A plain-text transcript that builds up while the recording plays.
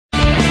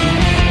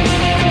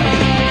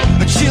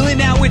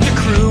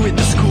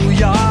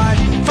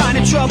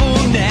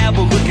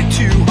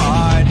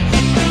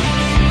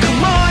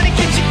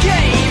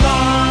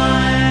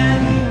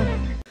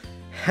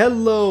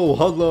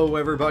Hello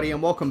everybody, and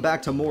welcome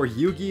back to more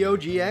Yu-Gi-Oh!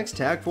 GX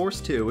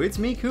Tagforce 2. It's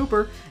me,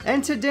 Cooper,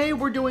 and today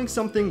we're doing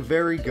something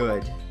very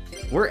good.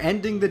 We're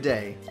ending the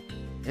day.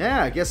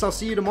 Yeah, I guess I'll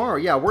see you tomorrow.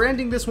 Yeah, we're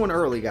ending this one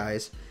early,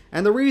 guys.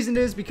 And the reason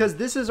is because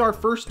this is our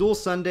first Duel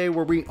Sunday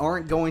where we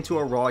aren't going to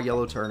a Raw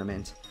Yellow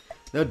tournament.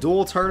 The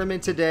Duel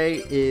tournament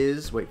today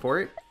is... wait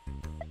for it.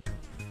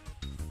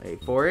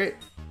 Wait for it.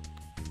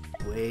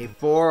 Wait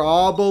for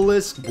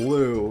Obelisk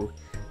Blue.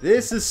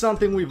 This is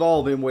something we've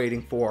all been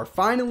waiting for.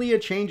 Finally, a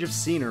change of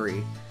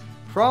scenery.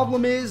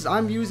 Problem is,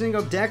 I'm using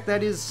a deck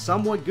that is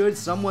somewhat good,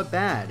 somewhat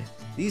bad.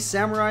 These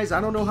samurais,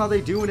 I don't know how they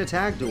do in a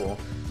tag duel.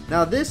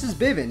 Now, this is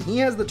Bivin. He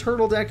has the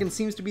turtle deck and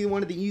seems to be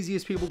one of the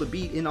easiest people to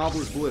beat in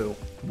Obelisk Blue.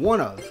 One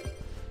of.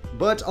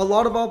 But a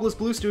lot of Obelisk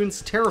Blue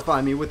students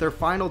terrify me with their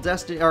final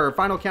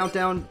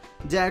countdown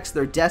decks,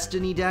 their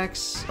Destiny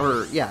decks,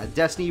 or yeah,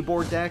 Destiny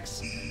board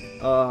decks.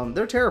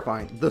 They're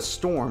terrifying. The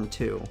Storm,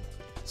 too.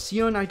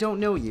 Sion, I don't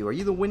know you. Are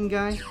you the wind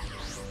guy?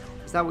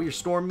 Is that what your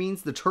storm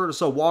means? The turtle,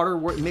 so water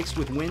mixed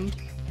with wind?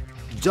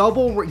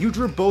 Double, you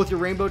drew both your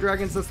rainbow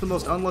dragons? That's the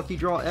most unlucky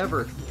draw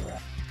ever.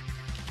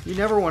 You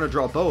never want to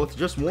draw both,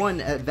 just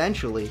one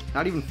eventually,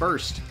 not even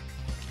first.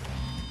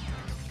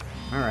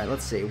 Alright,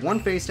 let's see. One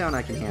face down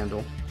I can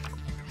handle.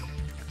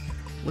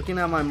 Looking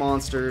at my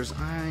monsters,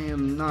 I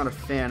am not a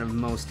fan of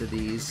most of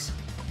these.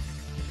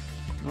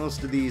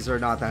 Most of these are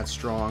not that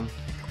strong.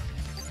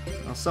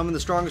 I'll summon the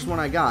strongest one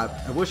I got.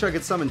 I wish I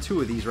could summon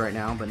two of these right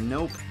now, but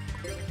nope.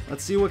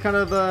 Let's see what kind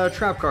of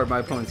trap card my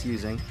opponent's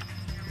using.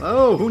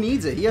 Oh, who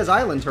needs it? He has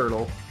Island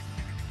Turtle.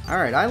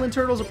 Alright, Island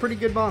Turtle's a pretty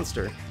good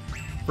monster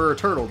for a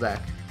turtle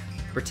deck.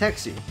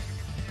 Protects you.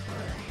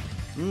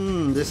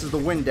 This is the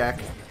wind deck.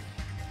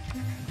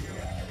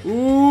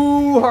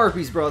 Ooh,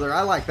 Harpies, brother.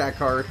 I like that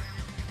card.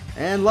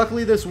 And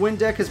luckily this wind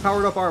deck has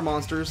powered up our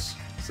monsters,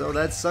 so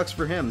that sucks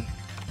for him.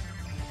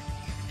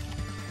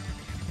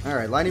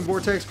 Alright, Lightning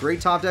Vortex,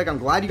 great top deck. I'm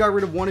glad you got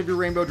rid of one of your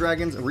Rainbow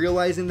Dragons,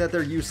 realizing that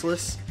they're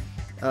useless.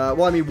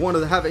 Well, I mean, one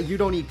of them, you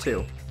don't need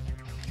two.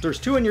 There's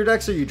two in your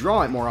deck, so you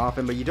draw it more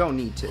often, but you don't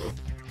need to.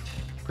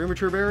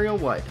 Premature Burial,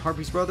 what?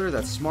 Harpy's Brother,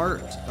 that's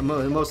smart.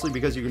 Mostly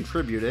because you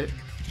contribute it.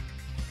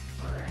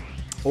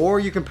 Or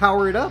you can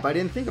power it up, I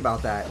didn't think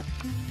about that.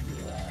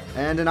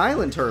 And an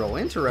Island Turtle,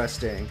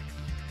 interesting.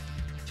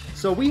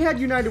 So we had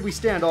United We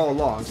Stand all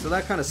along, so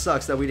that kind of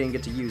sucks that we didn't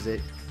get to use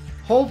it.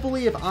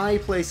 Hopefully, if I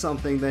play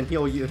something, then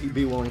he'll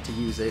be willing to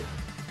use it.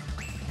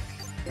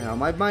 Now,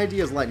 my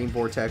idea is Lightning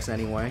Vortex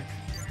anyway.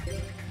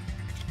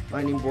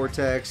 Lightning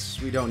Vortex,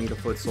 we don't need a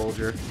Foot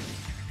Soldier.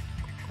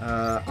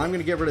 I'm going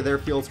to get rid of their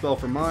field spell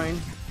for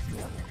mine.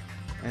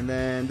 And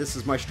then this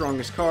is my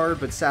strongest card,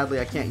 but sadly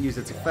I can't use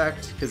its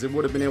effect, because it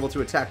would have been able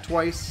to attack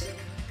twice.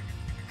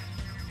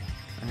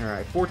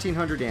 Alright,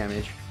 1400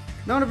 damage.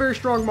 Not a very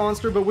strong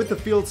monster, but with the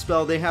field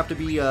spell, they have to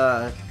be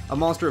a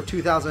monster of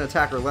 2000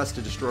 attack or less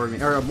to destroy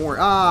me. Or more.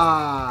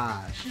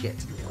 Ah, shit.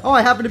 Oh,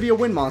 I happen to be a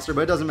wind monster,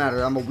 but it doesn't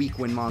matter. I'm a weak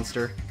wind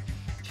monster.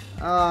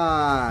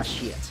 Ah,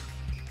 shit.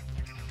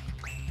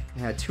 I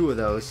had two of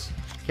those.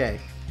 Okay.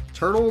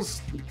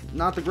 Turtles,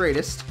 not the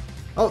greatest.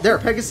 Oh, there.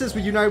 Pegasus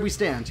with United We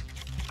Stand.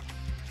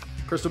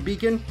 Crystal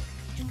Beacon.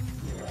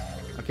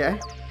 Okay.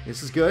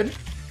 This is good.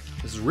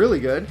 This is really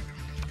good.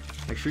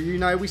 Make sure you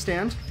United We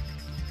Stand.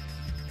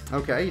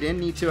 Okay, you didn't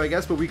need to, I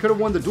guess, but we could have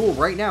won the duel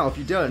right now if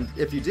you did.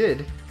 If you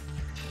did.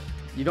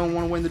 You don't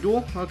want to win the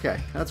duel? Okay,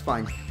 that's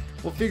fine.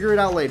 We'll figure it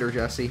out later,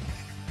 Jesse.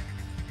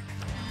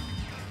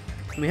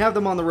 We have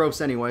them on the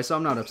ropes anyway, so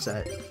I'm not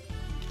upset.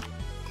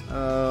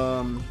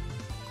 Let's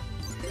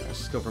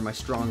just go for my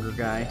stronger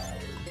guy.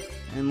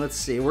 And let's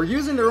see. We're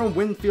using their own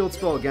wind field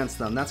spell against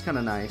them. That's kind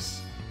of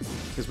nice.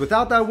 Because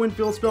without that wind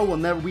field spell,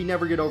 we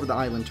never get over the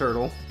Island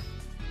Turtle.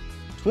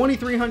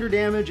 2300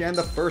 damage, and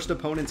the first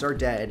opponents are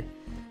dead.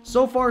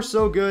 So far,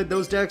 so good.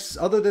 Those decks,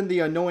 other than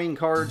the annoying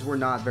cards, were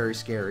not very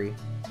scary.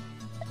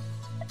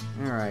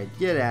 Alright,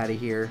 get out of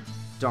here.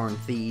 Darn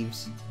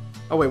thieves.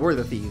 Oh wait, we're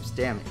the thieves.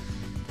 Damn it.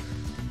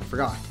 I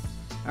forgot.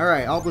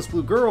 Alright, Obelisk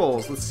Blue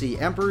Girls. Let's see.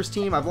 Emperor's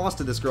team. I've lost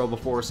to this girl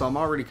before, so I'm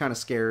already kind of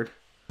scared.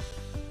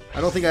 I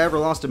don't think I ever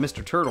lost to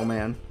Mr. Turtle,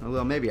 man.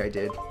 Although, maybe I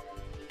did.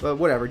 But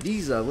whatever.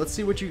 Diza, let's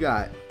see what you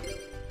got.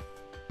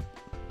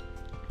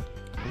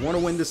 I want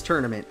to win this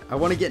tournament. I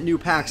want to get new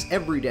packs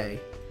every day.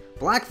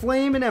 Black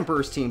Flame and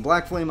Emperor's team.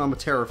 Black Flame I'm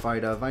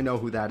terrified of. I know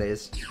who that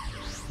is.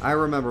 I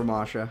remember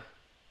Masha.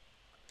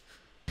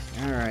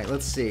 Alright,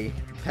 let's see.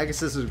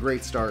 Pegasus is a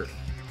great start.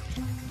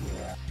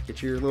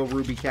 Get your little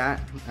ruby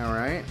cat.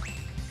 Alright.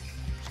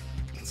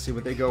 Let's see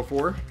what they go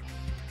for.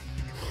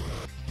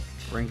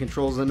 Brain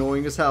control's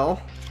annoying as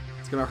hell.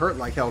 It's gonna hurt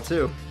like hell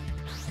too.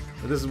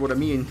 But this is what I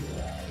mean.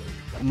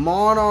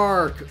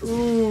 Monarch!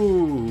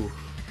 Ooh!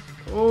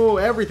 Oh,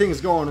 everything's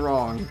going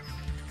wrong.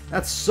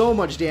 That's so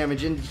much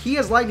damage, and he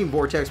has Lightning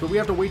Vortex, but we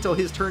have to wait till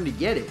his turn to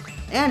get it.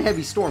 And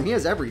Heavy Storm, he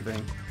has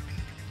everything.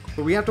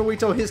 But we have to wait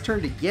till his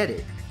turn to get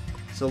it.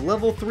 So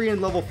level 3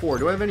 and level 4.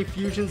 Do I have any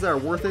fusions that are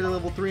worth it at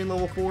level 3 and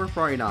level 4?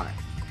 Probably not.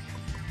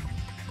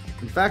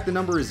 In fact, the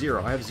number is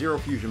 0. I have 0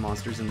 fusion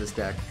monsters in this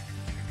deck.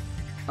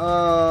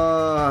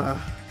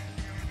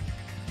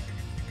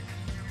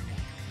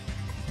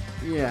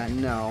 Yeah,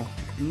 no.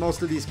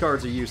 Most of these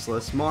cards are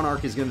useless.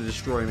 Monarch is going to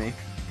destroy me.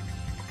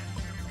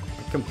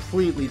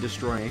 Completely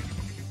destroy me.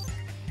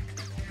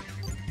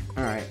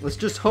 Alright, let's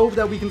just hope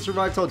that we can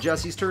survive till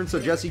Jesse's turn so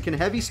Jesse can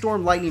Heavy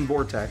Storm Lightning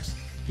Vortex.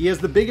 He has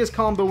the biggest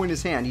combo in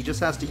his hand. He just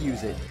has to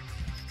use it.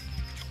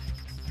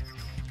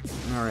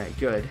 Alright,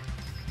 good.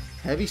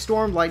 Heavy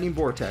Storm, Lightning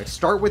Vortex.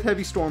 Start with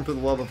Heavy Storm for the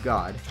love of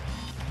God.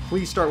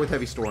 Please start with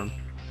Heavy Storm.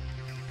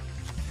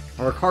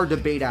 Or a card to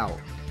bait out.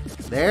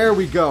 There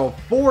we go.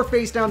 4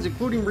 face downs,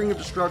 including Ring of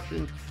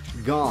Destruction.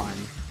 Gone.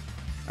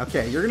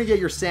 Okay, you're going to get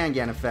your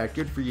Sangan effect.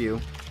 Good for you.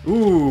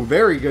 Ooh,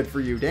 very good for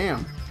you.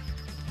 Damn.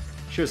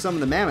 Should have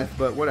summoned the Mammoth,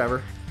 but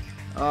whatever.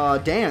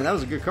 Damn, that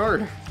was a good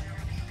card.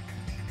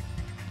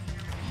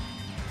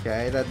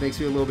 Okay, that makes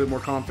me a little bit more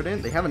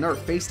confident. They have another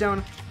face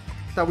down.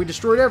 Thought we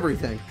destroyed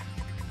everything.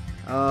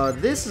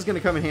 This is going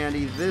to come in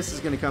handy. This is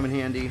going to come in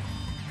handy.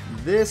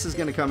 This is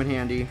going to come in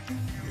handy.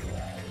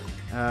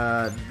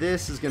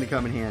 This is going to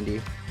come in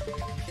handy.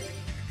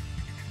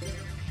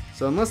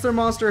 So unless their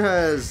monster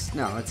has...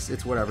 No,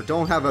 it's whatever.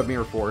 Don't have a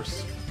Mirror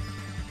Force.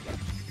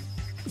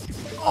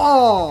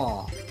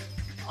 Oh!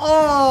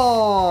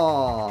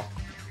 Oh!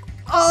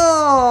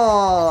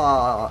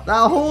 Oh!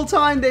 That whole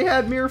time they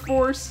had Mirror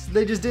Force.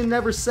 They just didn't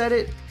ever set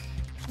it.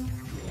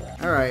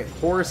 Alright,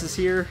 Horus is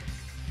here.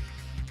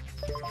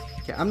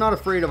 Okay, I'm not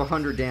afraid of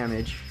 100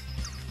 damage.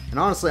 And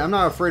honestly, I'm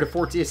not afraid of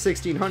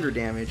 1600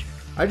 damage.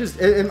 I just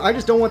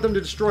don't want them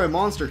to destroy a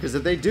monster, because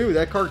if they do,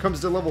 that card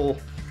comes to level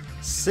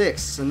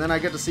 6, and then I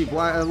get to see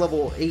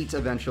level 8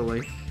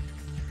 eventually.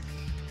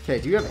 Okay,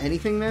 do you have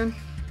anything, man?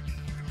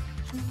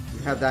 You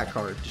have that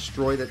card.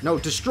 Destroy that. No,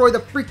 destroy the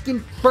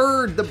freaking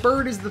bird! The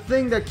bird is the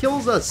thing that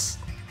kills us!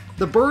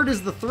 The bird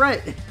is the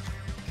threat!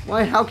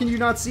 Why? How can you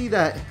not see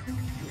that?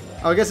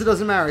 Oh, I guess it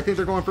doesn't matter. I think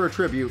they're going for a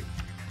tribute.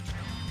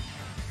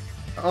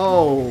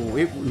 Oh,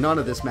 none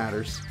of this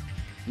matters.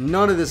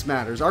 None of this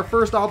matters. Our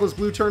first Obelisk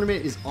Blue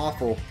Tournament is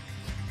awful.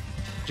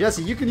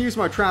 Jesse, you can use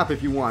my trap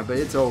if you want, but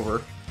it's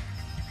over.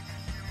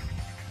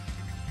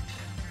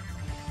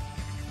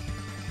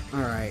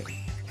 Alright.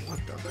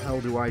 What the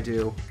hell do I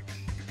do?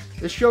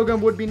 This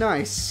Shogun would be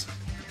nice.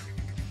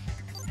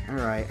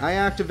 Alright, I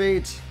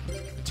activate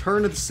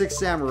Turn of the Sixth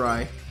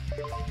Samurai.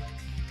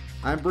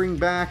 I bring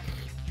back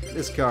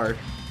this card.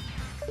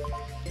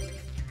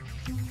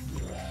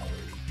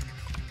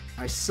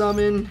 I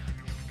summon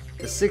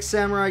the Sixth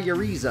Samurai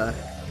Yariza.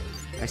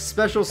 I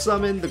special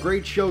summon the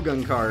Great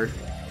Shogun card.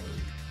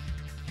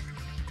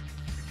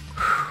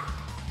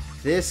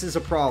 This is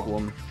a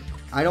problem.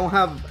 I don't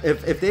have...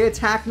 If they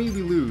attack me,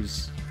 we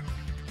lose.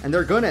 And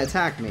they're gonna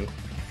attack me.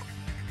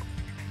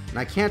 And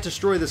I can't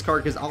destroy this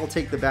card because I'll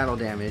take the battle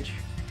damage.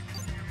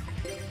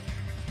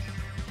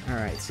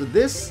 Alright, so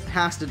this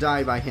has to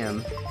die by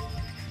him.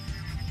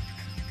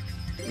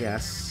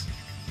 Yes.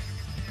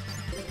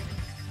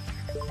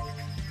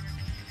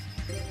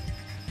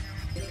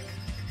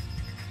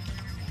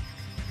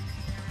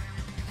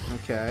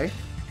 Okay.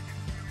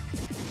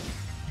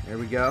 There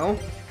we go.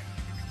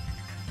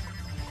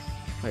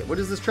 Wait, what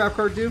does this trap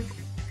card do?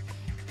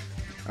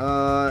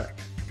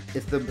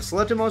 If the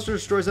selected monster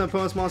destroys an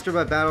opponent's monster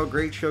by battle,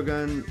 Great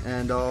Shogun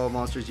and all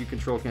monsters you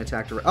control can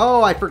attack directly.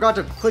 Oh, I forgot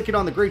to click it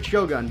on the Great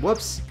Shogun.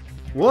 Whoops.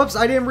 Whoops,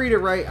 I didn't read it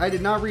right. I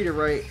did not read it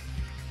right.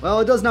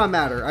 Well, it does not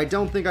matter. I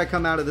don't think I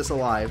come out of this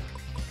alive.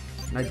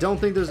 And I don't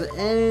think there's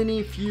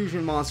any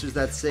fusion monsters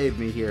that save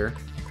me here.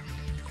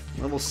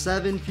 Level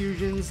 7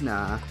 fusions?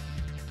 Nah.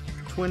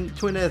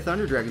 Twin-headed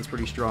Thunder Dragon's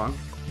pretty strong.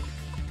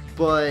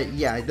 But,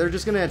 yeah, they're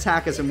just going to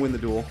attack us and win the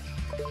duel.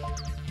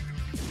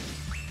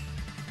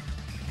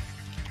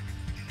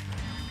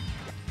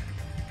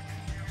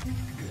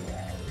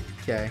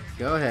 Okay,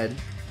 go ahead.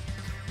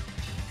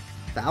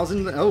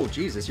 1,000? Oh,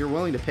 Jesus, you're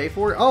willing to pay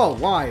for it? Oh,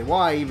 why?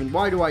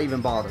 Why do I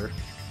even bother?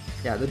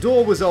 Yeah, the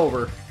duel was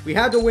over. We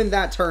had to win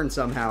that turn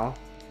somehow.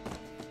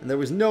 And there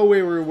was no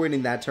way we were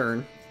winning that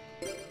turn.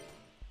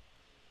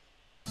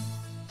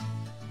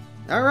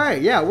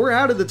 Alright, yeah, we're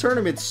out of the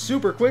tournament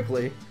super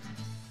quickly.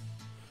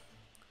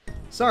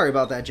 Sorry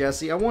about that,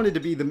 Jesse. I wanted to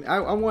be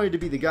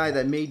the guy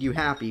that made you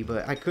happy,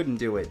 but I couldn't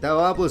do it. The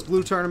Obelisk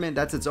Blue Tournament,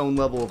 that's its own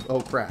level of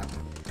oh crap.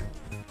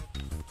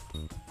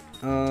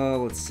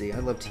 Let's see. I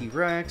love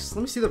T-Rex.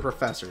 Let me see the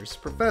professors.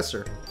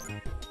 Professor.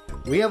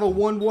 We have a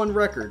 1-1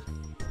 record.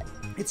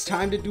 It's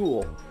time to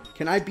duel.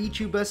 Can I beat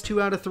you best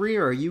 2 out of 3,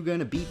 or are you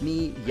gonna beat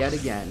me yet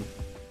again?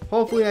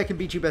 Hopefully I can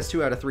beat you best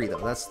 2 out of 3, though.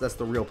 That's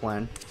the real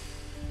plan.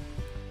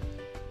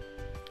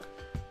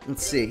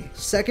 Let's see.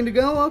 Second to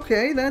go?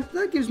 Okay,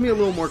 that gives me a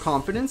little more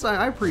confidence.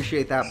 I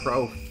appreciate that,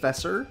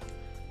 Professor.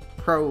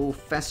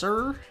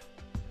 Professor?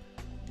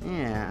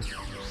 Yeah.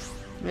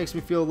 Makes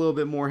me feel a little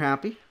bit more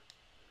happy.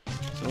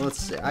 So let's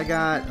see. I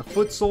got a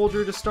Foot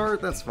Soldier to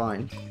start. That's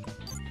fine.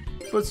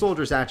 Foot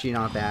Soldier's actually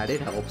not bad. It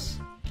helps.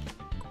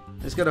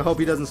 Just gotta hope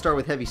he doesn't start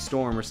with Heavy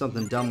Storm or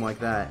something dumb like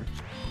that.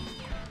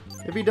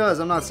 If he does,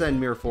 I'm not sending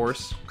Mirror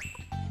Force.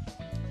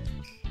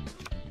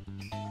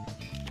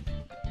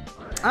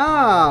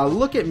 Ah,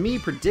 look at me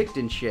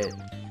predicting shit.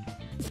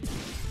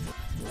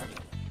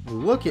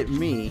 Look at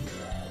me.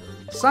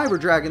 Cyber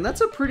Dragon,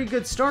 that's a pretty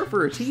good start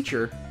for a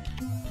teacher.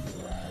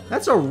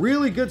 That's a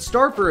really good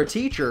start for a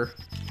teacher.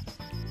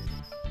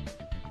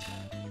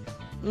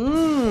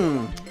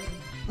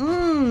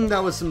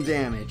 That was some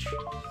damage.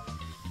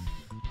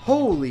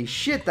 Holy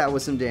shit, that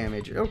was some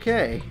damage.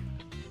 Okay.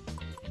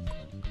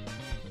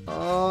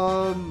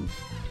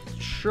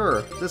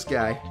 Sure, this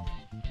guy.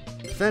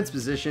 Defense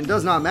position,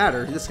 does not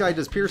matter. This guy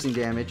does piercing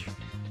damage.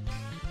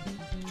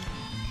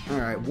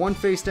 Alright, one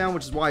face down,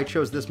 which is why I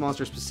chose this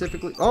monster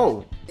specifically.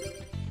 Oh!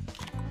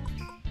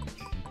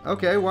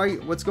 Okay,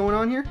 what's going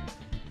on here?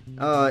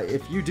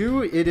 If you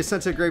do, it is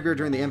sent to the graveyard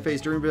during the end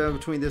phase, during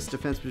between this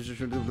defense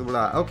position, blah, blah,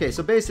 blah. Okay,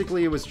 so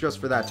basically it was just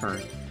for that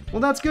turn. Well,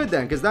 that's good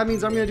then, because that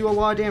means I'm going to do a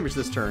lot of damage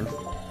this turn.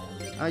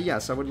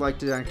 Yes, I would like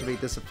to activate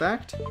this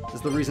effect. This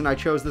is the reason I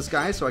chose this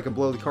guy, so I can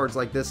blow the cards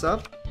like this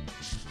up.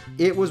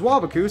 It was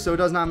Wabaku, so it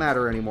does not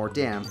matter anymore.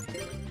 Damn.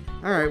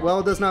 Alright, well,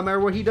 it does not matter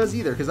what he does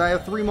either, because I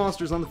have 3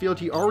 monsters on the field.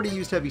 He already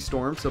used Heavy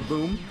Storm, so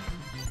boom.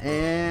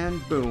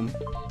 And boom.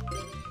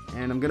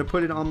 And I'm going to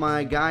put it on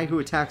my guy who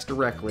attacks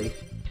directly.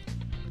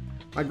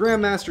 My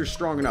Grandmaster is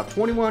strong enough.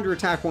 2100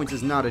 attack points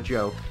is not a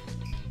joke.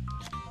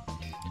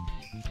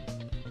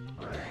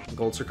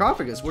 Gold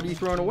Sarcophagus. What are you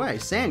throwing away?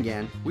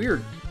 Sangan.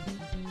 Weird.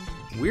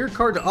 Weird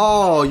card to...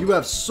 Oh, you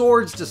have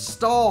Swords to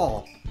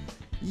Stall.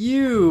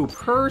 You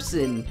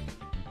person.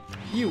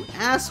 You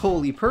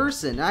assholey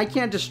person. I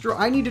can't destroy...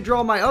 I need to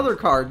draw my other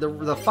card,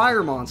 the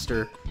Fire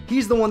Monster.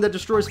 He's the one that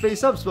destroys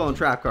face-up spell and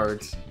trap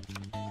cards.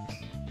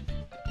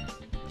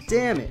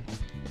 Damn it.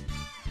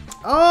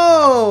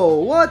 Oh,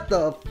 what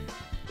the...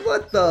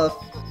 What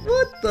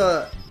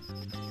the...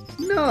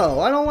 No,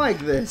 I don't like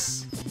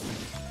this.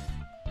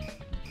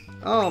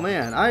 Oh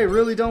man, I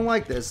really don't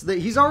like this.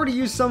 He's already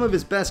used some of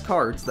his best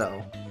cards,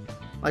 though.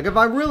 Like, if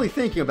I'm really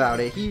thinking about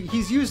it,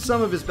 he's used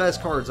some of his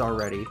best cards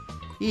already.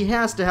 He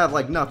has to have,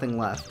 like, nothing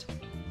left.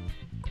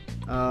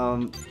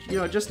 You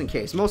know, just in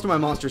case. Most of my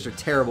monsters are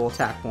terrible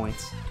attack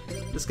points.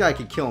 This guy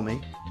could kill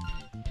me.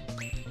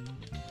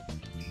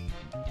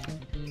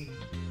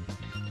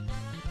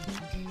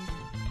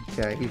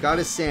 Okay, he got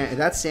his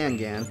that's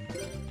Sangan.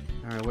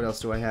 Alright, what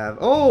else do I have?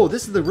 Oh,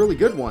 this is the really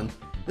good one.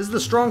 This is the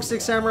Strong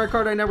 6 Samurai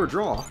card I never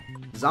draw.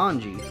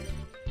 Zanji.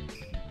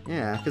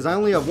 Yeah, because I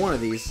only have one of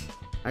these.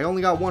 I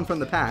only got one from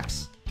the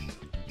packs.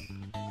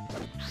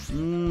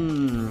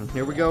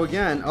 Here we go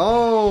again.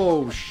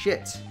 Oh,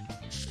 shit.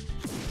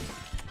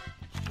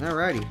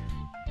 Alrighty.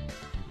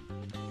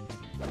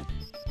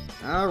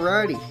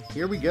 Alrighty,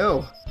 here we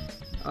go.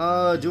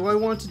 Do I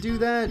want to do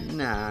that?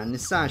 Nah,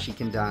 Nisashi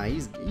can die.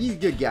 He's a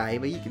good guy,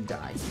 but he can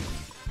die.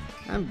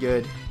 I'm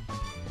good.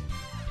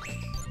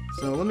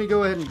 So let me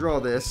go ahead and draw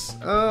this.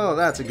 Oh,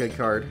 that's a good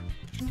card.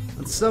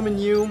 Let's summon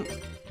you.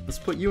 Let's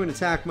put you in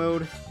attack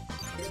mode.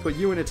 Let's put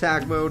you in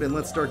attack mode, and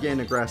let's start getting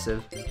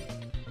aggressive.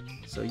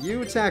 So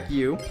you attack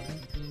you.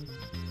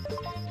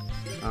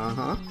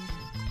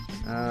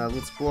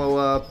 Let's blow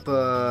up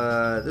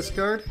this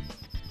card.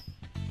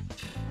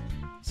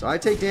 So I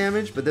take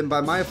damage, but then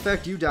by my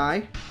effect, you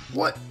die.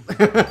 What?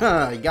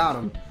 I got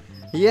him.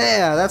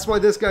 Yeah, that's why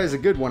this guy's a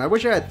good one. I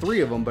wish I had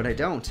 3 of them, but I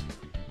don't.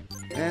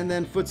 And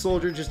then Foot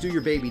Soldier, just do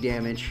your baby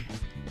damage.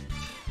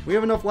 We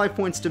have enough life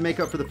points to make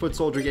up for the Foot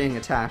Soldier getting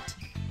attacked.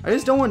 I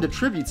just don't want to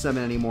tribute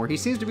summon anymore. He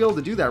seems to be able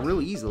to do that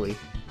really easily.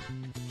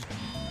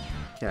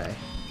 Okay.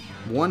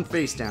 One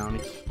face down.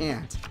 It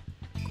can't.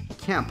 It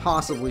can't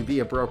possibly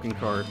be a broken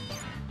card.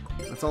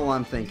 That's all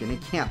I'm thinking.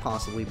 It can't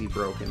possibly be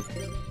broken.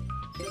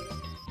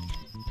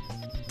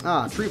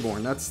 Ah,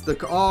 Treeborn. That's the...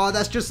 Oh,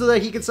 that's just so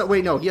that he can...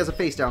 Wait, no. He has a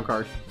face down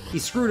card. He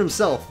screwed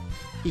himself.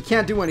 He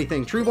can't do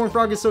anything. Treeborn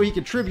Frog is so he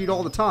can tribute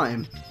all the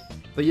time.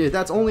 But yeah,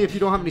 that's only if you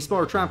don't have any spell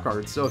or trap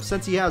cards. So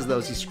since he has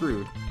those, he's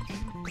screwed.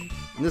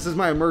 And this is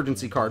my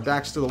emergency card.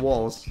 Backs to the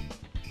walls.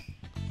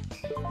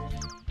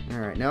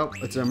 Alright, nope.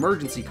 It's an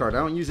emergency card. I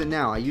don't use it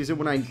now. I use it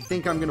when I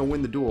think I'm going to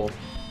win the duel.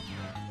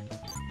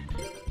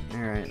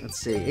 Alright, let's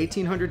see.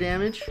 1800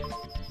 damage.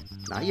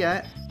 Not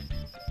yet.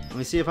 Let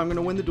me see if I'm going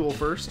to win the duel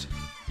first.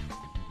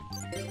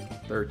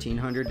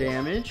 1300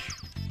 damage.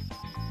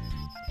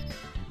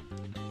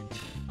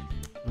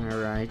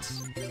 Alright.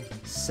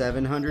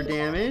 700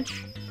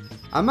 damage.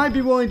 I might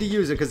be willing to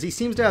use it because he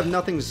seems to have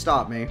nothing to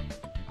stop me.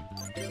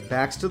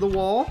 Backs to the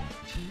wall.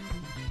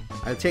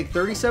 I take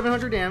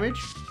 3700 damage.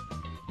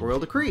 Royal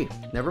Decree.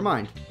 Never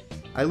mind.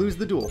 I lose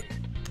the duel.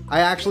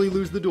 I actually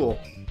lose the duel.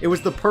 It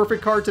was the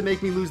perfect card to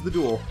make me lose the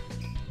duel.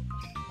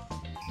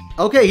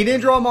 Okay, he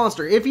didn't draw a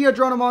monster. If he had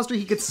drawn a monster,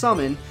 he could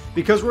summon.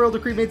 Because Royal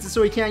Decree makes it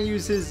so he can't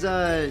use his,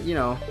 you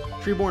know,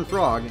 Treeborn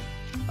Frog.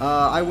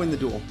 I win the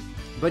duel.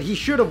 But he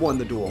should have won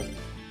the duel.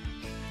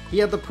 He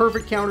had the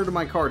perfect counter to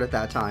my card at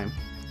that time.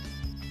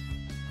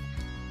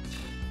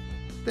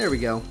 There we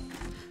go.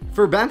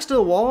 For Backs to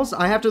the Walls,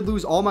 I have to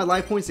lose all my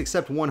life points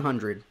except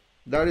 100.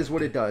 That is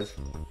what it does.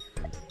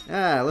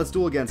 Ah, let's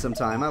duel again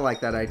sometime. I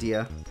like that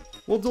idea.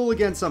 We'll duel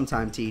again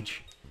sometime,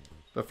 Teach.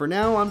 But for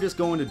now, I'm just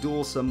going to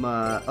duel some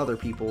other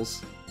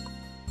peoples.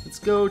 Let's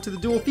go to the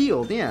duel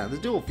field. Yeah, the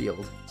duel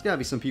field. There's gotta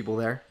be some people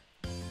there.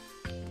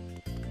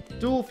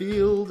 Duel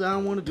field, I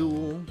want to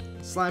duel.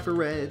 Slifer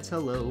Reds,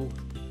 hello.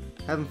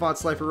 Haven't fought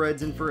Slifer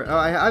Reds in forever. Oh,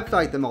 I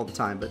fight them all the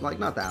time, but like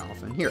not that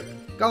often. Here,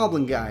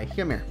 Goblin guy,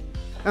 come here.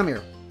 Come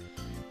here.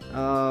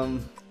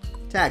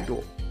 Tag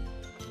duel.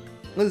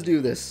 Let's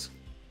do this.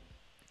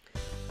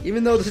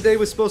 Even though today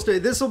was supposed to...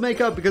 This will make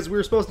up because we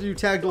were supposed to do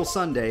Tag Duel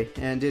Sunday,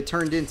 and it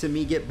turned into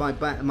me get my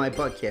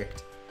butt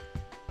kicked.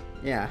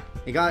 Yeah,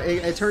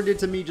 it turned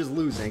into me just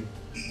losing.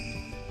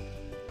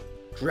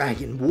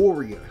 Dragon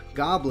Warrior,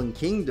 Goblin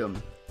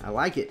Kingdom. I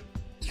like it.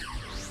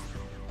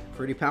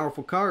 Pretty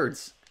powerful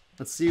cards.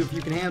 Let's see if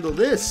you can handle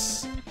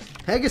this.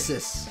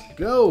 Pegasus,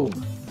 go.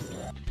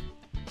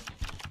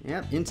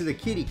 Yep, into the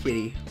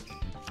kitty.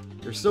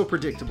 They're so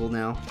predictable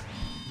now.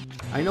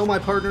 I know my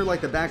partner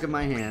like the back of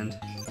my hand.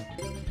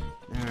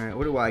 Alright,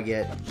 what do I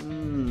get?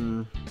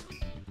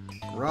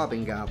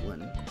 Robbing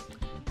Goblin.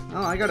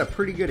 Oh, I got a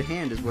pretty good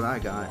hand is what I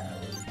got.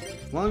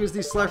 As long as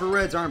these Slifer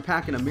Reds aren't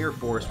packing a Mirror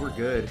Force, we're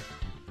good.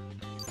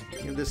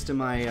 Give this to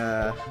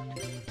my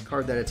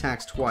card that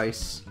attacks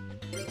twice.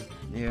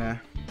 Yeah.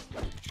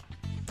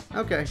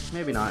 Okay,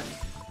 maybe not.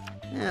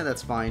 Yeah,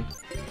 that's fine.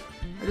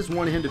 I just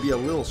wanted him to be a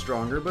little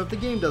stronger, but if the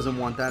game doesn't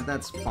want that,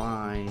 that's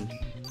fine.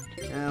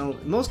 Now,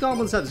 most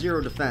Goblins have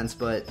 0 defense,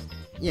 but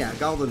yeah,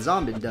 Goblin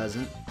Zombie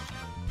doesn't.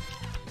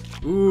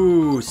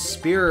 Ooh,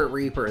 Spirit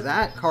Reaper.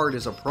 That card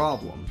is a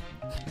problem.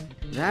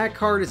 That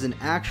card is an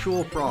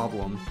actual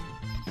problem.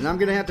 And I'm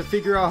going to have to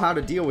figure out how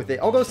to deal with it.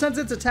 Although, since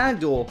it's a tag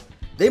duel,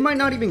 they might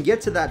not even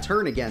get to that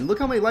turn again. Look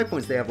how many life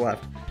points they have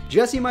left.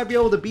 Jesse might be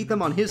able to beat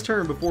them on his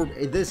turn before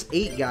this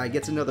 8 guy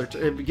gets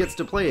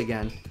to play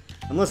again.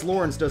 Unless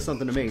Lawrence does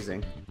something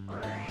amazing.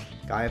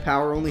 Gaia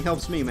Power only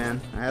helps me,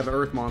 man. I have an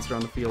Earth Monster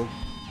on the field.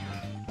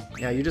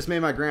 Yeah, you just made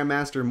my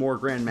Grandmaster more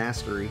Grand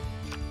Mastery.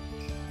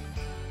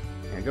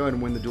 Yeah, go ahead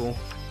and win the duel.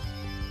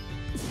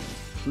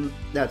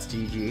 That's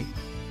GG.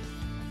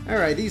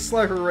 Alright, these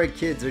Slifer Red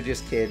kids are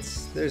just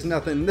kids. There's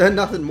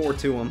nothing more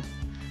to them.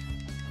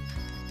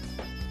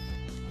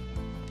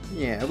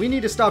 Yeah, we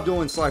need to stop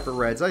dueling Slifer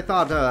Reds. I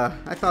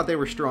thought they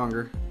were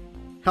stronger.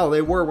 Hell,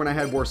 they were when I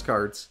had worse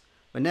cards.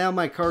 But now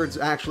my cards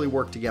actually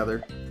work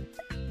together.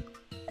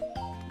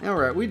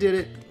 Alright, we did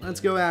it. Let's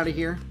go out of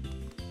here.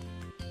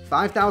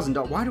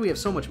 $5,000. Why do we have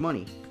so much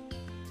money?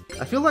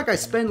 I feel like I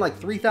spend like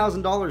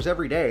 $3,000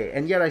 every day,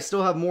 and yet I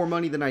still have more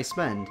money than I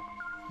spend.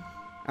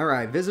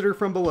 Alright, visitor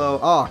from below.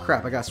 Oh,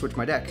 crap, I gotta switch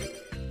my deck.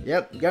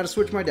 Yep, gotta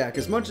switch my deck.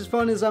 As much as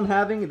fun as I'm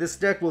having, this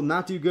deck will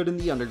not do good in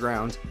the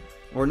underground.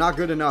 Or not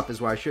good enough is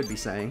what I should be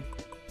saying.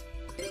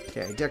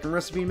 Okay, deck and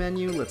recipe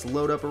menu. Let's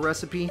load up a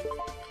recipe.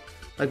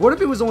 Like, what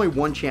if it was only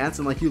one chance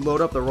and, like, you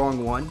load up the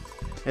wrong one?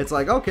 It's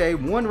like, okay,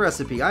 one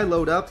recipe. I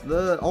load up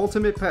the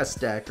Ultimate Pest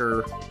deck,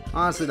 or...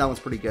 Honestly, that one's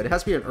pretty good. It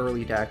has to be an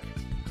early deck.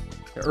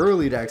 The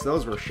early decks,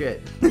 those were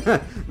shit.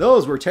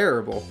 Those were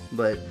terrible.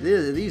 But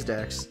these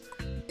decks...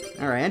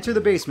 Alright, enter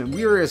the basement.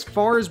 We are as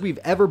far as we've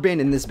ever been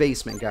in this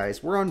basement,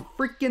 guys. We're on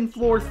freaking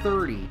floor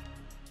 30.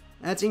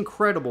 That's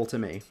incredible to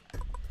me.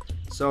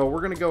 So,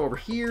 we're gonna go over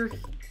here,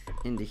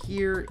 into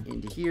here,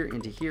 into here,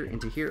 into here,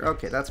 into here.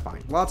 Okay, that's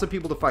fine. Lots of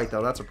people to fight,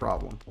 though. That's a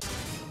problem.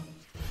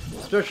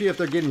 Especially if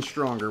they're getting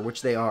stronger,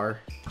 which they are.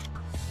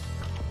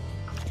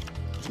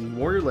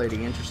 Warrior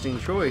Lady, interesting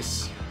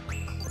choice.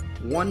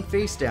 One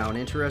face down,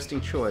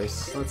 interesting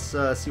choice. Let's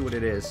see what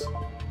it is.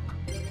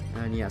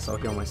 And yes, I'll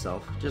heal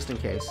myself, just in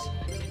case.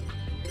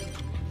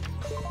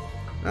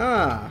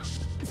 Ah!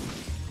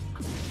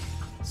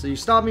 So you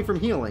stopped me from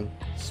healing.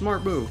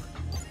 Smart move.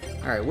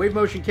 Alright, Wave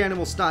Motion Cannon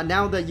will stop.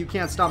 Now that you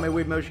can't stop my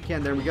Wave Motion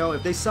Cannon, there we go.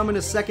 If they summon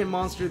a second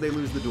monster, they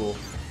lose the duel.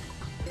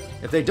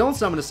 If they don't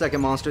summon a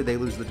second monster, they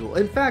lose the duel.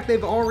 In fact,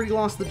 they've already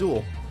lost the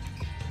duel.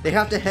 They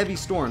have to Heavy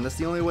Storm. That's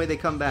the only way they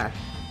come back.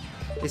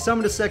 They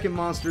summon a second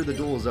monster, the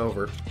duel is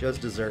over.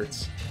 Just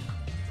Desserts.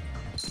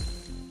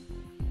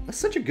 That's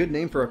such a good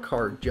name for a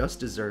card. Just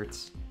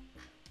Desserts.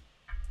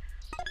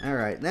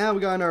 Alright, now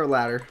we got another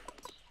ladder.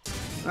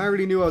 I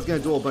already knew I was going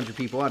to duel a bunch of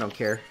people. I don't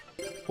care.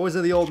 Poison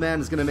of the Old Man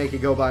is going to make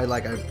it go by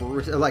like a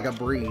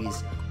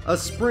breeze. A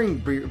spring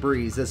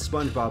breeze, as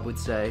SpongeBob would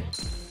say.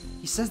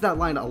 He says that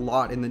line a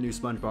lot in the new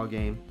SpongeBob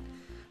game.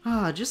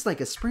 Ah, just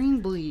like a spring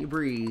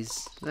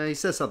breeze. He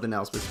says something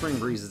else, but spring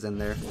breeze is in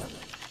there.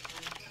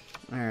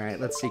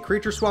 Alright, let's see.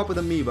 Creature swap with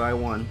Amoeba, I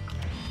won.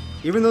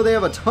 Even though they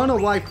have a ton of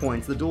life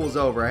points, the duel is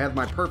over. I have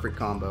my perfect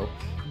combo.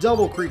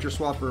 Double creature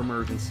swap for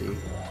emergency.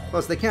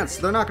 Plus,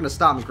 they're not going to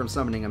stop me from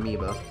summoning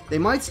Amoeba. They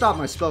might stop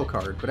my spell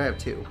card, but I have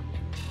 2.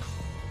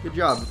 Good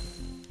job.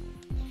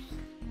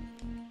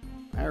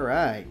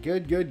 Alright,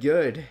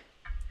 good.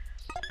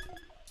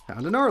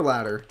 Found another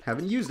ladder.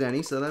 Haven't used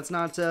any, so that's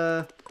not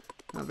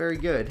very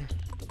good.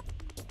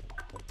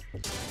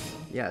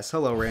 Yes,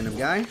 hello, random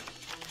guy.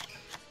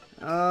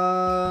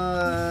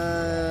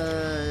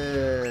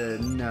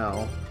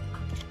 No.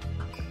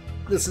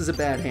 This is a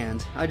bad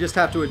hand. I just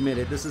have to admit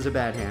it. This is a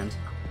bad hand.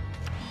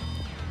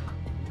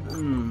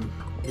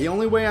 The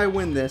only way I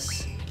win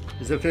this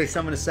is if they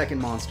summon a second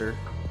monster.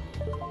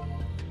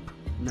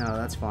 No,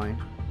 that's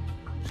fine.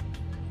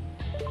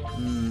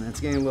 It's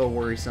getting a little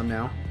worrisome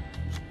now.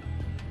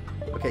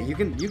 Okay, you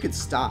can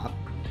stop.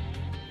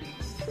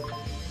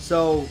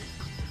 So,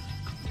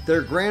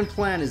 their grand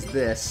plan is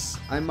this,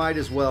 I might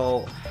as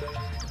well...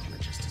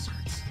 That just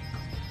desserts.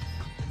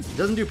 It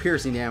doesn't do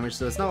piercing damage,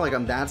 so it's not like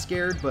I'm that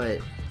scared, but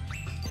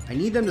I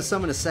need them to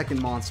summon a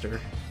second monster.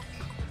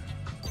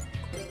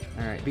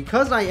 Alright,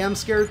 because I am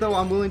scared though,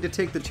 I'm willing to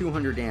take the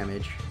 200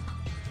 damage.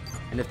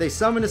 And if they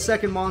summon a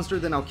second monster,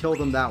 then I'll kill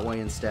them that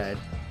way instead.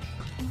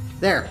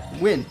 There,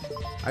 win.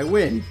 I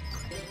win.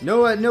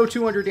 No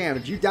 200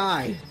 damage, you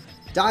die.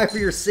 Die for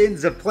your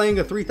sins of playing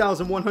a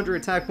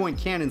 3,100 attack point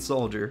cannon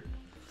soldier.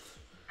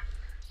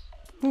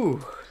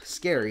 Whew,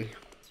 scary.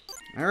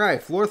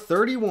 Alright, floor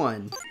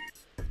 31.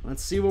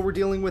 Let's see what we're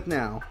dealing with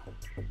now.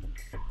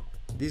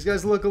 These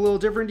guys look a little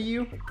different to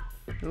you?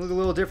 They look a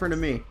little different to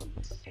me.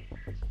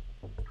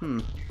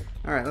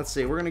 Alright, let's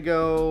see. We're gonna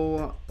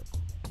go...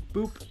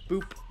 Boop,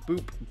 boop,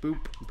 boop, boop,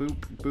 boop,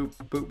 boop,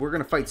 boop. We're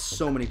gonna fight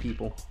so many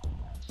people.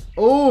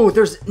 Oh,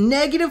 there's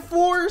negative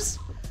floors?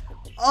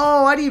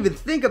 Oh, I didn't even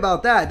think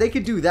about that. They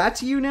could do that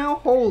to you now?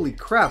 Holy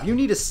crap. You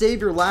need to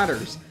save your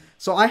ladders.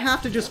 So I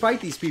have to just fight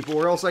these people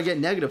or else I get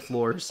negative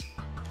floors.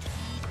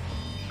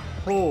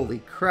 Holy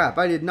crap.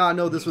 I did not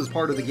know this was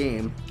part of the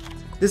game.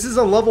 This is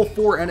a level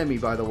 4 enemy,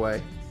 by the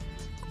way.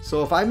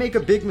 So if I make a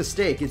big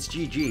mistake, it's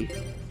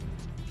GG.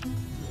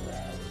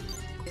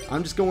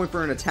 I'm just going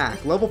for an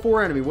attack. Level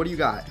 4 enemy, what do you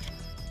got?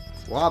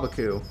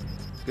 Wabaku.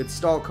 Good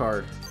stall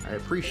card. I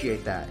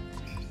appreciate that.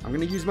 I'm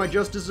gonna use my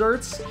just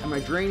desserts and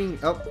my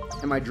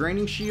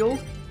draining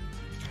shield.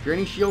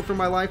 Draining shield for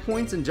my life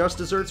points and just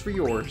desserts for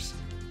yours.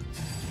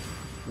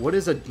 What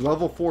is a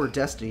level 4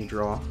 destiny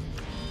draw?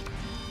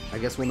 I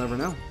guess we'll never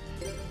know.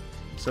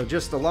 So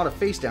just a lot of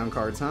face down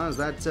cards, huh? Is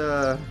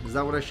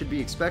that what I should be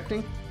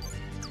expecting?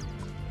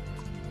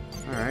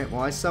 Alright,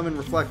 well I summon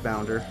Reflect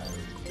Bounder.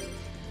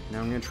 Now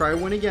I'm gonna try to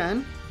win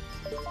again.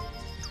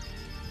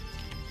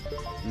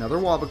 Another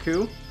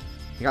Wabaku.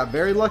 I got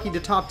very lucky to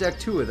top deck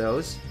 2 of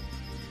those.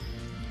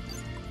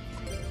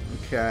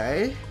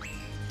 Okay.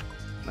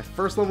 My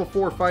first level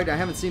 4 fight, I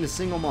haven't seen a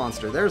single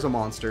monster. There's a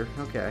monster.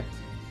 Okay.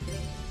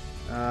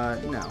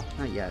 No,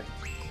 not yet.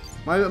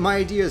 My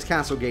idea is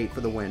Castlegate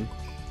for the win.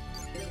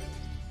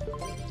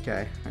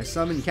 Okay, I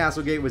summon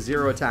Castlegate with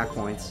 0 attack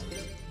points.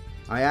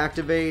 I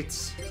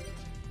activate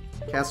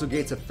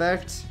Castlegate's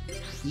effect.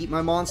 Eat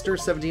my monster,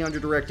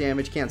 1700 direct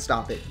damage, can't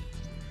stop it.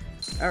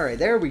 Alright,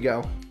 there we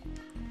go.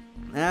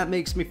 That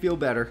makes me feel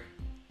better.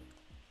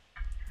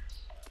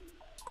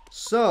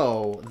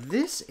 So,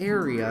 this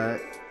area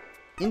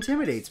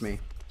intimidates me.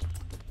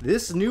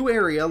 This new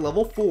area,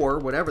 level 4,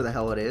 whatever the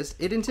hell it is,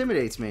 it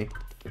intimidates me.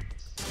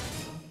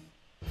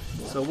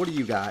 So what do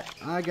you got?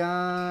 I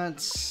got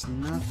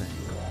nothing.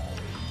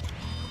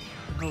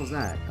 What the hell is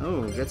that?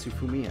 Oh, Getsu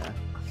Fumiya.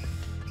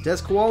 Des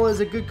Koala is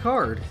a good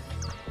card.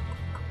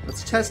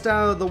 Let's test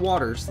out the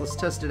waters. Let's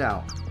test it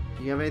out.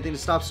 Do you have anything to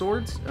stop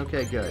swords?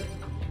 Okay, good.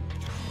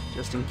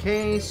 Just in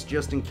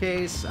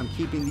case, I'm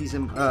keeping these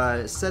in,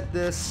 set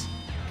this,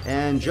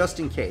 and just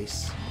in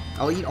case.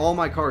 I'll eat all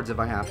my cards if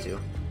I have to.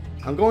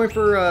 I'm going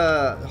for,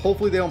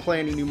 hopefully they don't play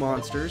any new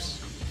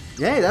monsters.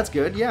 Yay, that's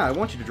good. Yeah, I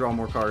want you to draw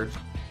more cards.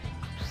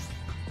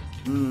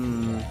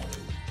 Now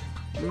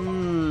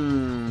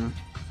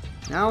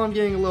I'm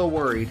getting a little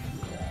worried.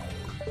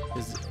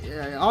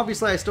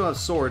 Obviously I still have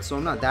swords, so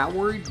I'm not that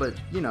worried, but,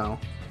 you know,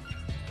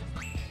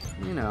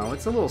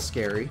 it's a little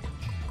scary.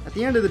 At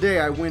the end of the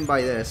day, I win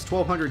by this.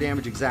 1200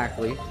 damage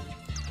exactly.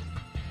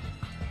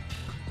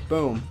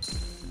 Boom.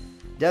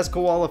 Des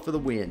Koala for the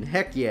win.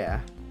 Heck yeah.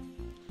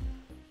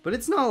 But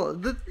it's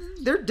not...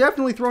 They're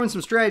definitely throwing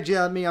some strategy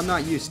at me I'm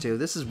not used to.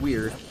 This is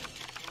weird.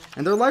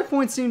 And their life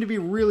points seem to be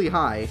really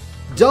high.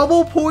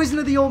 Double Poison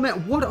of the Old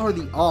Man. What are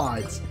the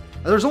odds?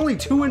 There's only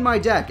 2 in my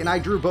deck, and I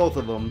drew both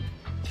of them.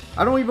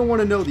 I don't even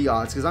want to know the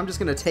odds, because I'm just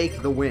going to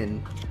take the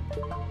win.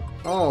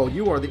 Oh,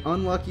 you are the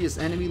unluckiest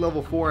enemy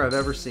level 4 I've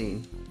ever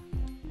seen.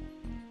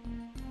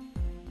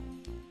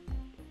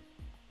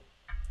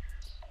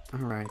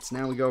 Alright, so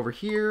now we go over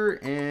here,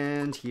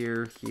 and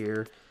here.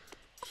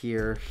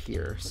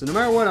 So no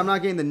matter what, I'm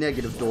not getting the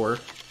negative door.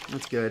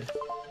 That's good.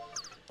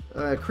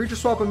 Creature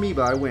Swap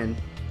Amoeba, I win.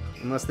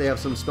 Unless they have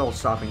some spell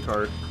stopping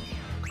card.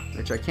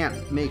 Which I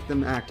can't make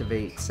them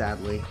activate,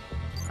 sadly.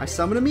 I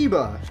summon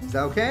Amoeba. Is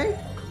that okay?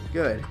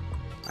 Good.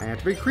 I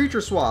activate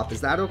Creature Swap. Is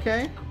that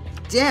okay?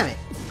 Damn it!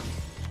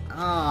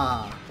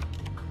 Ah.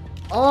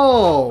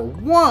 Oh,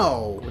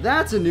 whoa!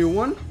 That's a new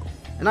one.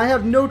 And I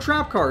have no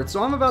trap cards,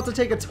 so I'm about to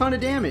take a ton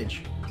of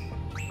damage.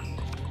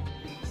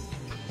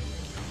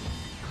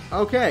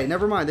 Okay,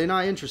 never mind. They're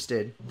not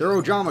interested. They're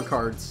Ojama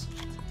cards.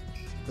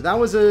 But that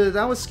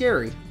was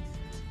scary.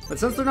 But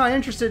since they're not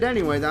interested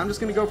anyway, then I'm just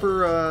gonna go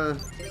for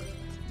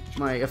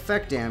my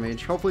effect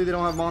damage. Hopefully they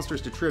don't have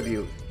monsters to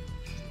tribute.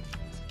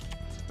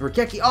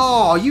 Rikeki.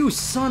 Oh, you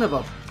son of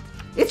a...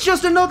 It's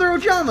just another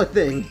Ojama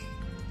thing!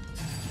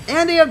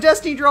 And they have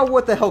Destiny Draw.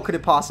 What the hell could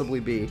it possibly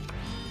be?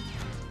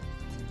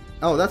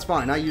 Oh, that's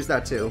fine. I use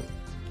that too.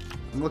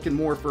 I'm looking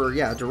more for,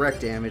 yeah,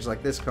 direct damage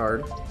like this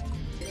card.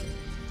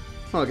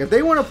 Look, if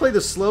they want to play the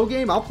slow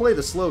game, I'll play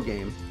the slow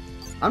game.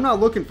 I'm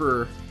not looking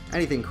for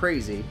anything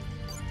crazy.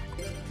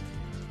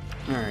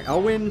 Alright,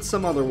 I'll win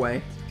some other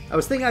way. I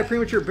was thinking I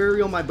premature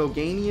burial my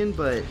Boganian,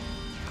 but it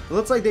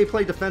looks like they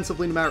play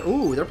defensively no matter...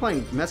 Ooh, they're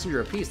playing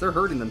Messenger of Peace. They're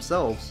hurting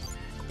themselves.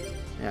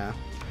 Yeah.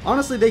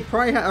 Honestly, they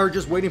probably are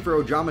just waiting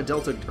for Ojama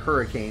Delta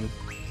Hurricane.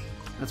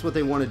 That's what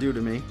they want to do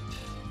to me.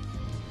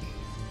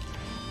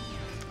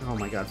 Oh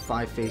my god,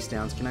 5 face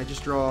downs. Can I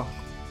just draw...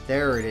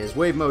 There it is.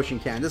 Wave Motion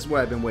Cannon. This is what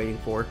I've been waiting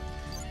for.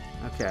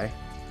 Okay.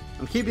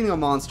 I'm keeping a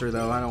monster,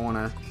 though. I don't want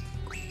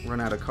to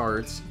run out of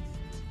cards.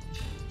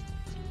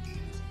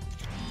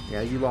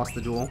 Yeah, you lost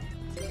the duel.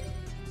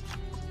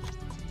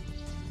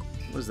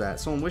 What is that?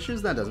 Solemn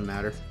Wishes? That doesn't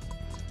matter.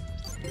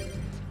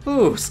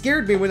 Ooh,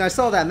 scared me when I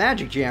saw that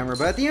Magic Jammer,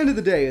 but at the end of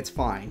the day, it's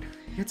fine.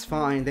 It's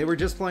fine. They were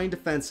just playing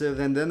defensive,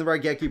 and then the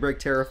Raigeki break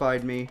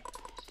terrified me.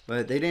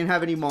 But they didn't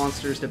have any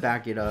monsters to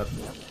back it up.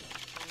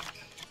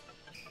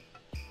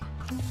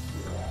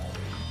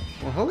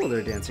 Well, hello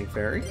there, Dancing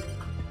Fairy.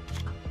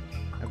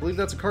 I believe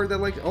that's a card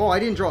that oh, I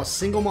didn't draw a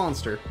single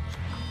monster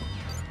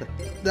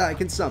that I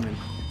can summon.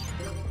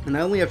 And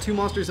I only have 2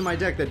 monsters in my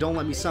deck that don't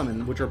let me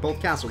summon, which are both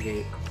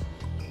Castlegate.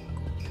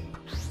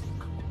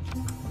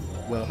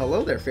 Well,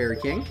 hello there, Fairy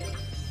King.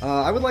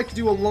 I would like to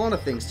do a lot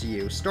of things to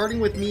you, starting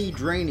with me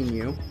draining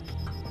you.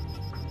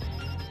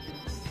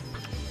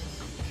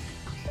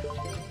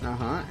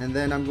 And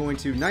then I'm going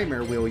to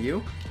Nightmare Wheel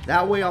you.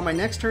 That way, on my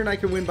next turn, I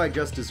can win by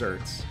just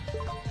desserts.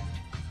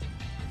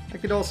 I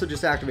could also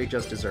just activate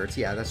just desserts.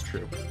 Yeah, that's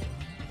true.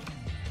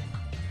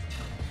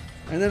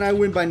 And then I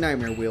win by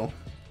Nightmare Wheel.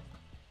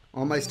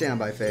 On my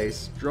standby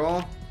phase.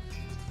 Draw.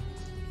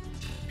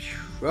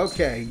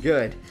 Okay,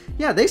 good.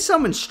 Yeah, they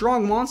summon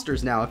strong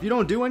monsters now. If you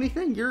don't do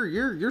anything,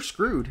 you're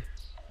screwed.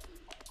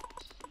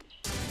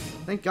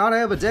 Thank God I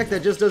have a deck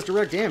that just does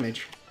direct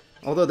damage.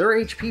 Although their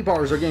HP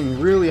bars are getting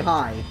really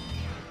high.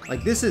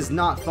 Like, this is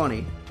not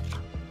funny.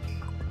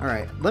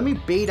 Alright, let me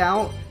bait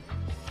out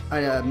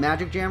a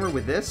Magic Jammer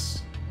with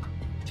this.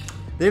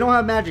 They don't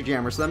have Magic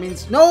Jammer, so that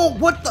means... No!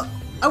 What the...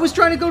 I was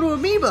trying to go to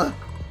Amoeba!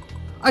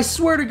 I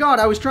swear to God,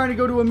 I was trying to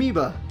go to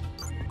Amoeba.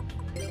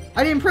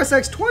 I didn't press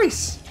X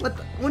twice! What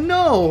the... Oh,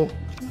 no!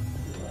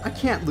 I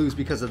can't lose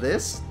because of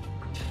this.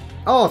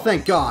 Oh,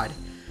 thank God.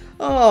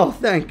 Oh,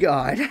 thank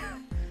God.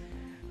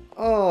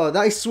 Oh,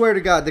 I swear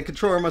to God, the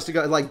controller must have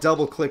got, like,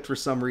 double-clicked for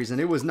some reason.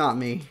 It was not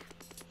me.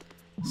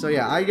 So,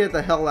 yeah, I get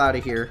the hell out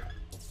of here.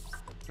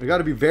 I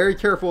gotta be very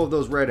careful of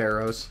those red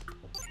arrows.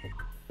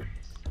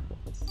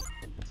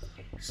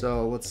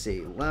 So, let's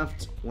see.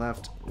 Left,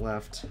 left,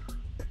 left.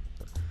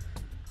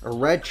 A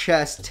red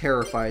chest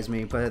terrifies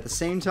me, but at the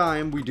same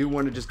time, we do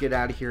want to just get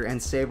out of here and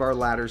save our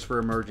ladders for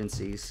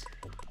emergencies.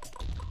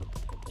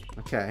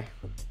 Okay.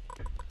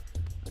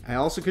 I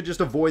also could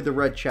just avoid the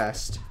red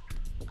chest.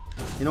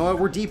 You know what?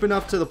 We're deep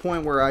enough to the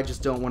point where I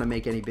just don't want to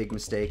make any big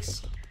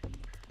mistakes.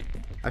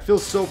 I feel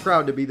so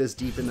proud to be this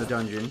deep in the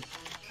dungeon.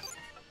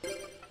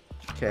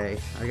 Okay,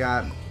 I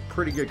got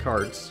pretty good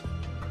cards.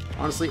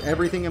 Honestly,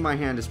 everything in my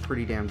hand is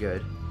pretty damn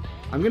good.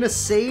 I'm going to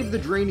save the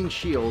Draining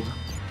Shield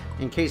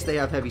in case they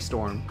have Heavy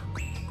Storm.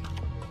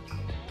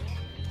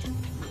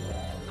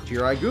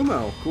 Jirai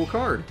Gumo, cool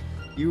card.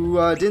 You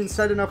didn't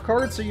set enough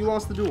cards, so you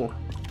lost the duel.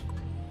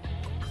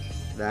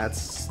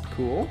 That's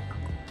cool.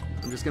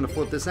 I'm just going to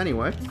flip this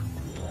anyway.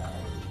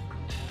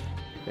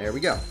 There we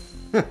go.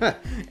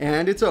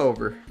 And it's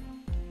over.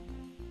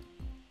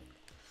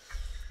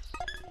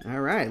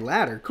 Alright,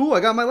 ladder. Cool, I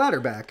got my ladder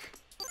back.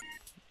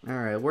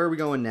 Alright, where are we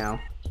going now?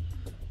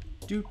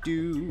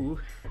 Doo-doo.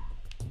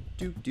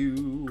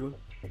 Doo-doo.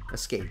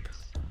 Escape.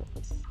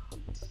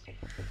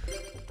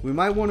 We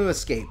might want to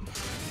escape.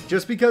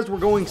 Just because we're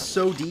going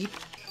so deep,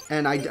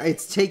 and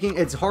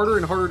it's harder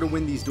and harder to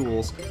win these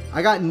duels.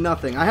 I got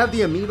nothing. I have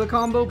the Amoeba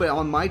combo, but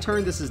on my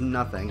turn, this is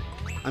nothing.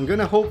 I'm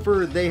gonna hope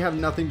for they have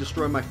nothing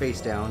destroy my face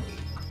down.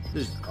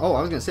 Oh, I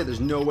was gonna say there's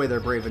no way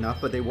they're brave enough,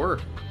 but they were.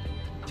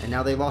 And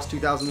now they lost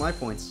 2,000 life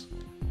points.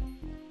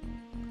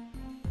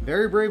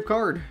 Very brave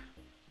card.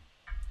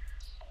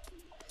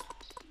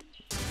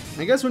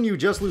 I guess when you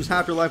just lose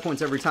half your life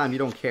points every time, you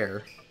don't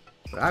care.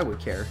 But I would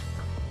care.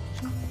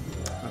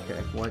 Okay,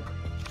 what?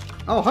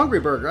 Oh,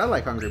 Hungry Burger. I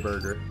like Hungry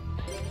Burger.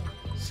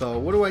 So,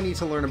 what do I need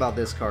to learn about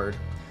this card?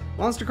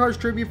 Monster cards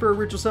tribute for a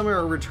ritual summon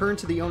are returned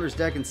to the owner's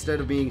deck instead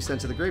of being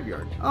sent to the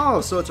graveyard. Oh,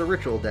 so it's a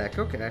ritual deck.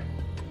 Okay.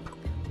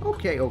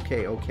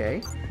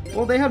 Okay.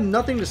 Well, they have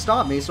nothing to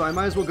stop me, so I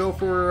might as well go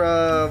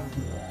for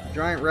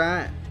Giant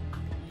Rat.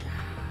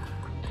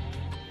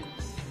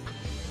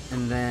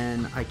 And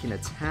then I can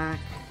attack.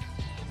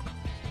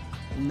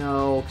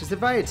 No, because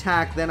if I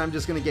attack, then I'm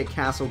just going to get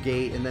Castle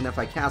Gate, and then if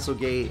I Castle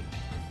Gate,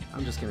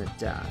 I'm just going to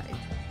die.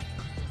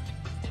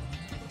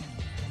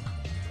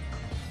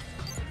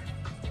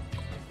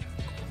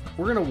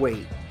 We're going to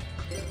wait.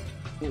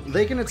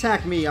 They can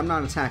attack me, I'm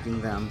not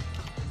attacking them.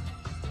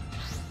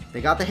 They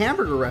got the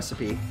hamburger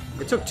recipe.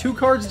 It took 2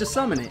 cards to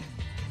summon it.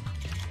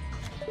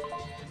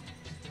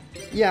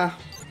 Yeah,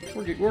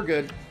 we're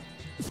good.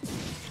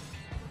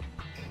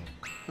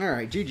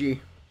 Alright, GG.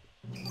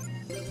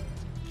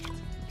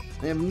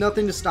 They have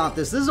nothing to stop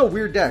this. This is a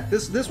weird deck.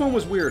 This one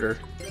was weirder.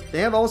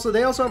 They also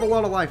have a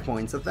lot of life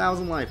points.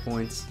 1,000 life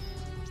points.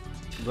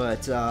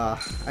 But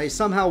I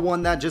somehow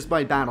won that just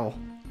by battle,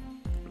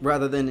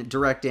 rather than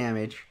direct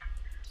damage.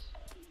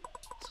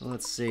 So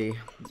let's see.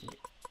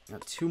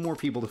 Got 2 more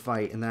people to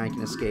fight, and then I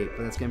can escape,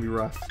 but that's gonna be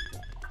rough.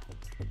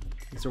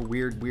 These are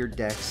weird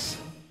decks.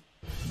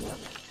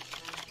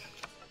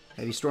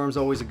 Heavy Storm's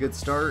always a good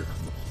start,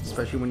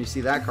 especially when you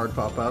see that card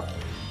pop up.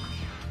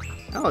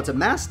 Oh, it's a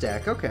mass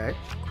deck. Okay.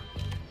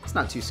 It's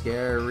not too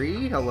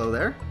scary. Hello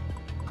there.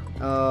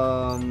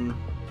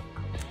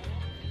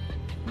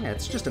 Yeah,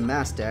 it's just a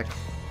mass deck.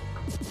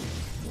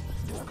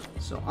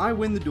 So I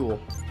win the duel,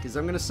 because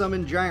I'm going to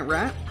summon Giant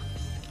Rat.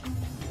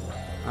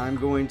 I'm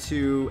going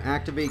to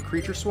activate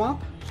Creature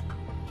Swap.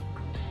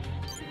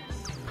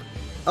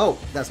 Oh,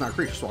 that's not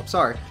Creature Swap,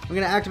 sorry. I'm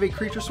going to activate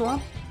Creature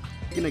Swap.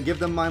 Going to give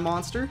them my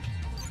monster.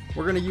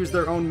 We're going to use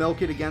their own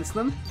Milk It against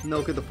them.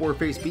 Milk It the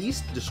 4-face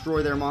beast,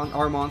 destroy their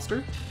our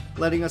monster,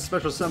 letting us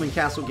special summon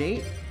Castle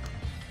Gate.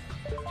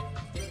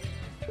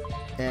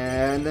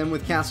 And then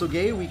with Castle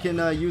Gate, we can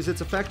use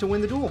its effect to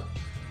win the duel.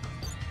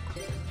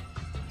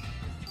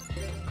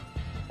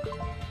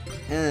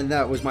 And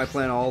that was my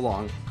plan all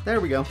along. There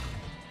we go.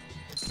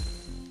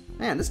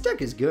 Man, this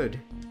deck is good.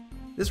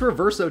 This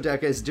Reverso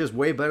deck is just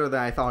way better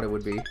than I thought it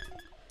would be.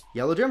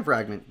 Yellow Gem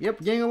Fragment.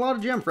 Yep, getting a lot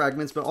of gem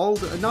fragments, but all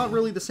not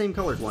really the same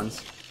colored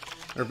ones.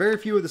 Or very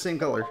few of the same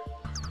color.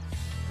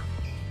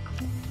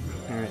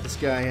 Alright, this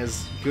guy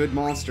has good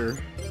monster.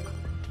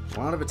 A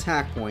lot of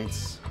attack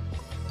points.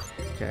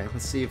 Okay,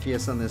 let's see if he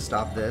has something to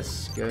stop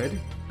this. Good.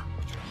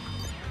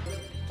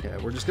 Okay,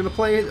 we're just gonna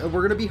play it.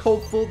 We're gonna be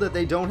hopeful that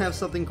they don't have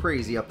something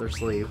crazy up their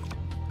sleeve.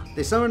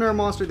 They summon our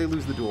monster, they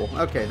lose the duel.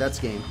 Okay, that's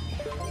game.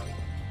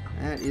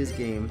 That is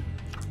game.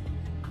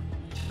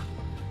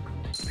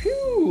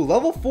 Phew,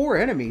 level 4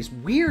 enemies.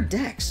 Weird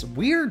decks.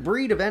 Weird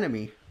breed of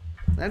enemy.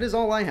 That is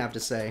all I have to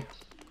say.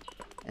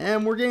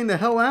 And we're getting the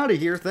hell out of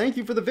here. Thank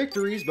you for the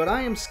victories, but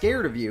I am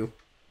scared of you.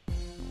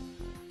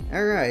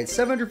 Alright,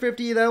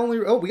 750, that only...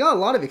 Oh, we got a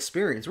lot of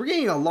experience. We're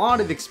getting a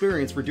lot of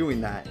experience for doing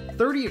that.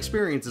 30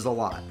 experience is a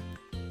lot.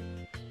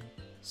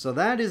 So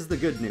that is the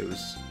good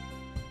news.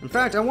 In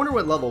fact, I wonder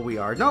what level we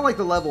are. Not like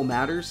the level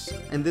matters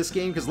in this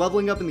game, because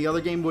leveling up in the other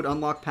game would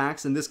unlock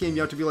packs. In this game,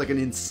 you have to be like an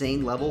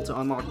insane level to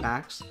unlock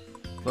packs.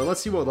 But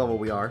let's see what level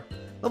we are.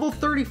 Level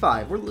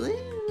 35.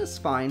 That's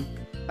fine.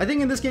 I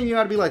think in this game you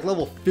gotta be like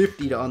level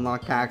 50 to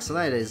unlock packs, so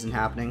that isn't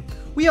happening.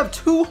 We have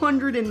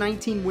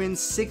 219 wins,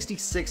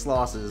 66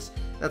 losses.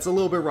 That's a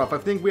little bit rough. I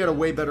think we had a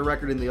way better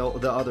record in the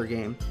other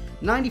game.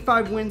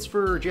 95 wins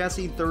for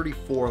Jesse,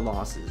 34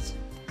 losses.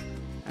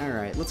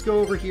 Alright, let's go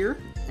over here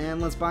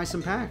and let's buy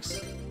some packs.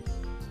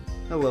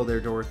 Hello there,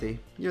 Dorothy.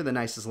 You're the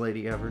nicest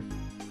lady ever.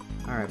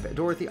 Alright,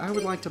 Dorothy, I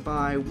would like to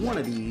buy one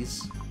of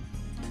these.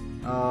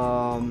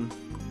 One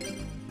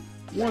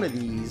of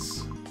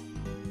these.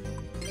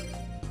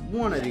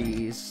 One of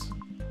these.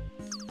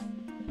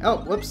 Oh,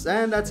 whoops,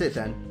 and that's it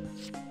then.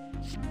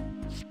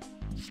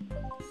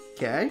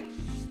 Okay.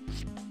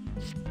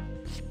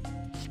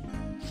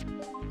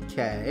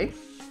 Okay.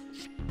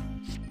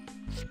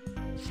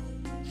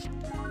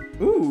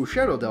 Ooh,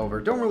 Shadow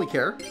Delver. Don't really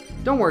care.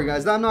 Don't worry,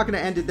 guys. I'm not going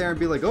to end it there and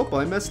be like, oh,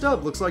 I messed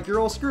up. Looks like you're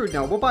all screwed.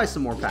 Now, we'll buy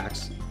some more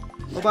packs.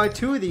 We'll buy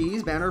 2 of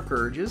these, Banner of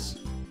Courages.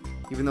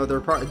 Even though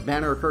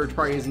Banner of Courage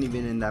probably isn't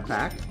even in that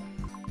pack.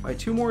 Buy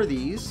 2 more of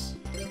these.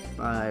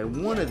 Buy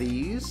 1 of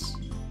these.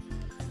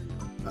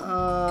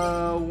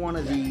 1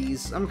 of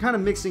these. I'm kind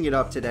of mixing it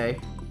up today.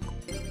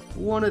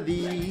 1 of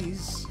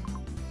these.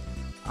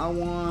 I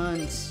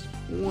want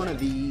 1 of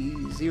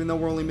these, even though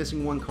we're only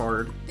missing 1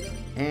 card.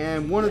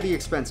 And 1 of the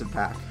expensive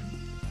pack.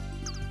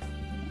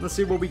 Let's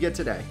see what we get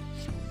today.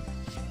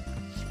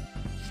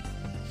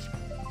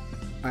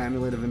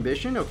 Amulet of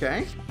Ambition,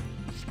 okay.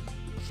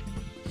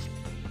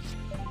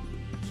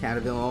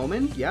 Cataville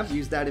Omen, yep,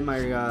 used that in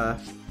my, I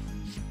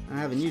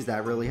haven't used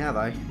that really, have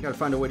I? Gotta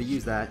find a way to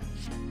use that.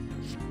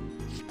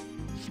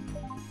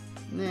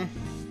 Nah.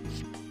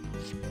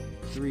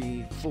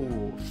 3,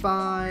 4,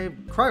 5.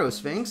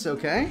 Cryosphinx,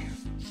 okay.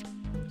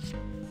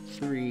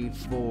 3,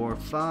 4,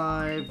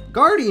 5.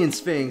 Guardian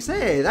Sphinx,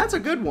 hey, that's a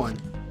good one.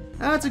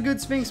 That's a good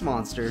Sphinx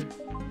monster.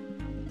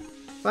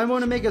 If I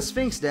want to make a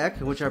Sphinx deck,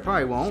 which I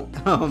probably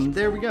won't,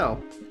 there we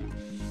go.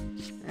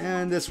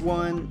 And this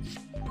one...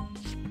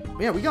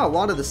 Yeah, we got a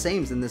lot of the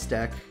sames in this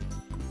deck.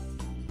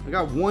 I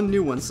got 1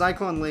 new one,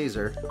 Cyclone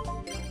Laser.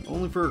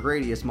 Only for a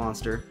Gradius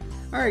monster.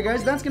 Alright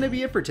guys, that's going to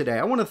be it for today.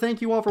 I want to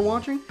thank you all for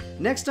watching.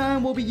 Next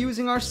time we'll be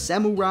using our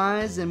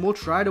Samurais and we'll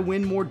try to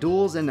win more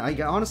duels and I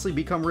honestly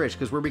become rich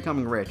because we're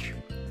becoming rich.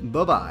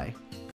 Bye-bye.